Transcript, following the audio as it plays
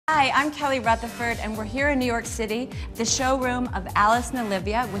Hi, I'm Kelly Rutherford, and we're here in New York City, the showroom of Alice and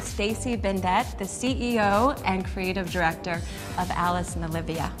Olivia with Stacey Bendet, the CEO and creative director of Alice and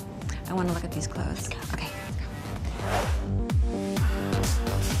Olivia. I want to look at these clothes. Okay.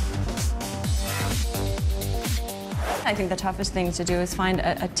 I think the toughest thing to do is find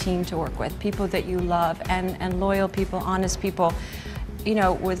a team to work with, people that you love, and loyal people, honest people. You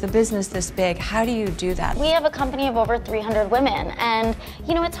know, with a business this big, how do you do that? We have a company of over 300 women, and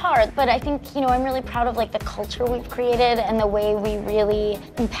you know, it's hard, but I think, you know, I'm really proud of like the culture we've created and the way we really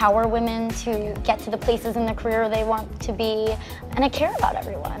empower women to get to the places in their career they want to be, and I care about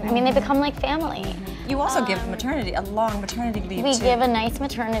everyone. I mean, they become like family. You also give maternity, a long maternity leave We too. give a nice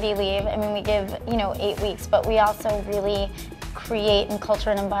maternity leave. I mean, we give, you know, 8 weeks, but we also really create and culture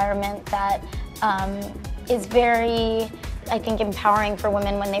an environment that is very, I think, empowering for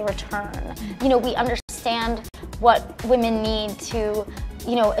women when they return. You know, we understand what women need to,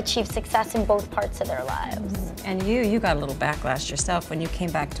 you know, achieve success in both parts of their lives. And you got a little backlash yourself when you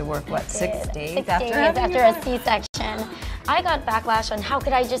came back to work, what, 6 days? 6 days after a C-section. I got backlash on how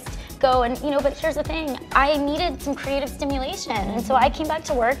could I just go and, you know, but here's the thing, I needed some creative stimulation. And so I came back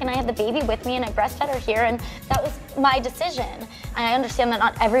to work and I had the baby with me and I breastfed her here, and that was my decision. And I understand that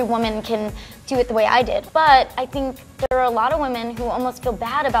not every woman can do it the way I did, but I think there are a lot of women who almost feel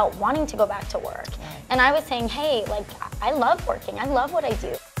bad about wanting to go back to work. And I was saying, hey, like, I love working, I love what I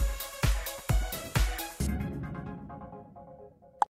do.